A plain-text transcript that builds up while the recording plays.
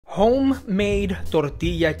Homemade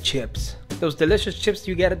tortilla chips. Those delicious chips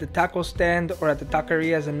you get at the taco stand or at the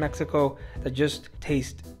taquerias in Mexico that just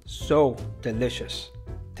taste so delicious.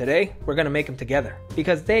 Today, we're gonna make them together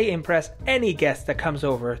because they impress any guest that comes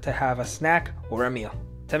over to have a snack or a meal.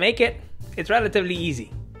 To make it, it's relatively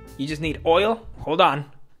easy. You just need oil, hold on,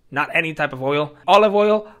 not any type of oil, olive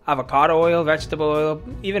oil, avocado oil, vegetable oil,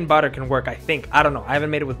 even butter can work, I think. I don't know, I haven't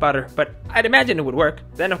made it with butter, but I'd imagine it would work.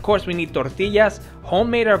 Then of course we need tortillas.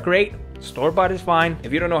 Homemade are great, store-bought is fine.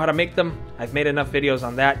 If you don't know how to make them, I've made enough videos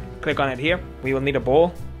on that. Click on it here. We will need a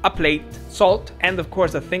bowl, a plate, salt, and of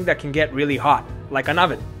course a thing that can get really hot, like an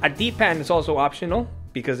oven. A deep pan is also optional,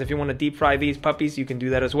 because if you want to deep fry these puppies, you can do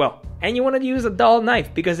that as well. And you want to use a dull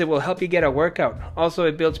knife because it will help you get a workout. Also,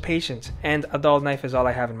 it builds patience, and a dull knife is all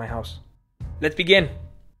I have in my house. Let's begin.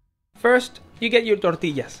 First, you get your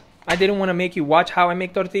tortillas. I didn't want to make you watch how I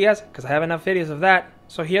make tortillas because I have enough videos of that.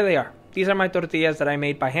 So here they are. These are my tortillas that I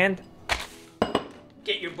made by hand.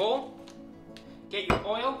 Get your bowl, get your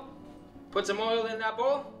oil, put some oil in that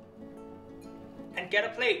bowl, and get a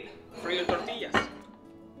plate for your tortillas.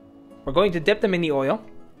 We're going to dip them in the oil.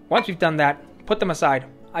 Once we've done that, put them aside.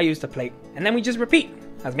 I used a plate. And then we just repeat.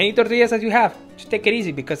 As many tortillas as you have. Just take it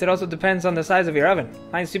easy because it also depends on the size of your oven.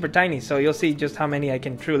 Mine's super tiny, so you'll see just how many I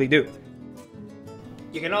can truly do.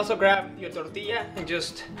 You can also grab your tortilla and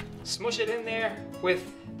just smush it in there with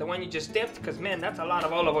the one you just dipped, because man, that's a lot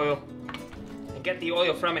of olive oil. And get the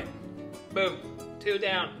oil from it. Boom. 2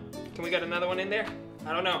 down. Can we get another one in there?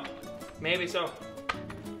 I don't know. Maybe so.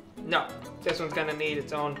 No. This one's gonna need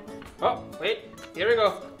its own. Oh, wait, here we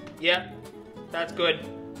go. Yeah, that's good.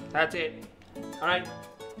 That's it. All right,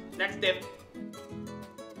 next dip.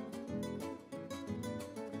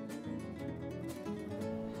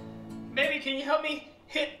 Baby, can you help me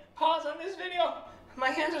hit pause on this video? My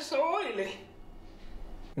hands are so oily.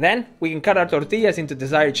 Then we can cut our tortillas into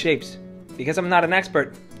desired shapes. Because I'm not an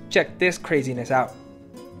expert, check this craziness out.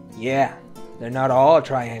 Yeah, they're not all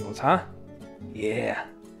triangles, huh? Yeah.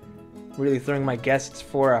 Really throwing my guests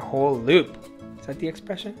for a whole loop. Is that the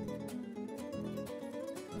expression?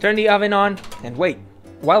 Turn the oven on and wait.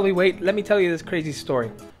 While we wait, let me tell you this crazy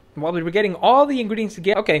story. While we were getting all the ingredients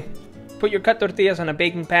together, okay, put your cut tortillas on a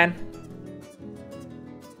baking pan.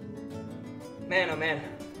 Man, oh man,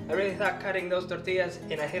 I really thought cutting those tortillas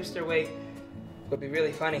in a hipster way would be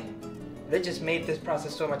really funny. They just made this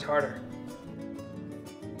process so much harder.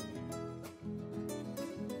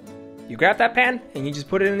 You grab that pan and you just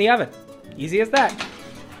put it in the oven. Easy as that.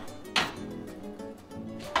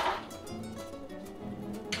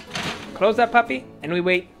 Close that puppy and we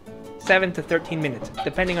wait 7 to 13 minutes,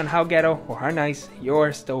 depending on how ghetto or how nice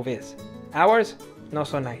your stove is. Ours, not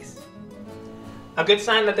so nice. A good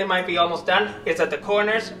sign that they might be almost done is that the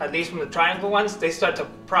corners, at least from the triangle ones, they start to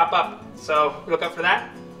prop up. So look out for that.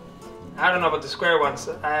 I don't know about the square ones.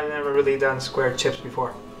 I've never really done square chips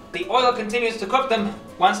before. The oil continues to cook them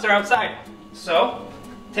once they're outside. So,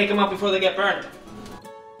 take them out before they get burned.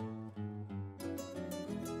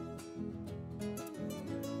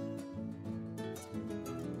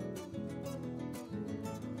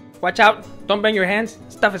 Watch out, don't burn your hands.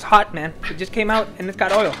 Stuff is hot, man. It just came out and it's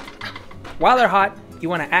got oil. While they're hot, you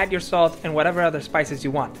want to add your salt and whatever other spices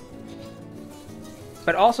you want.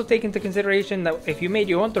 But also take into consideration that if you made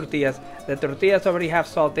your own tortillas, the tortillas already have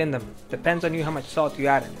salt in them. Depends on you how much salt you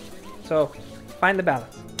added. So, find the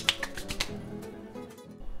balance.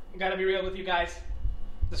 I gotta be real with you guys.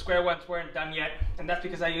 The square ones weren't done yet, and that's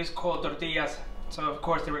because I used cold tortillas. So of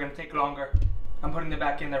course they were gonna take longer. I'm putting them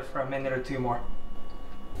back in there for a minute or 2 more.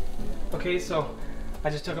 Okay, so I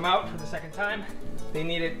just took them out for the second time. They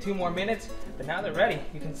needed 2 more minutes, but now they're ready.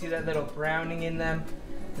 You can see that little browning in them.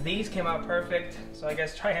 These came out perfect, so I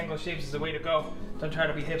guess triangle shapes is the way to go. Don't try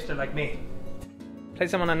to be hipster like me.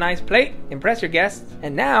 Place them on a nice plate, impress your guests,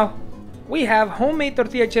 and now we have homemade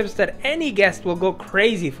tortilla chips that any guest will go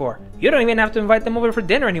crazy for. You don't even have to invite them over for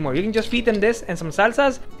dinner anymore. You can just feed them this and some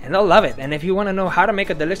salsas, and they'll love it. And if you want to know how to make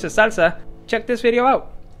a delicious salsa, check this video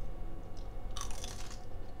out.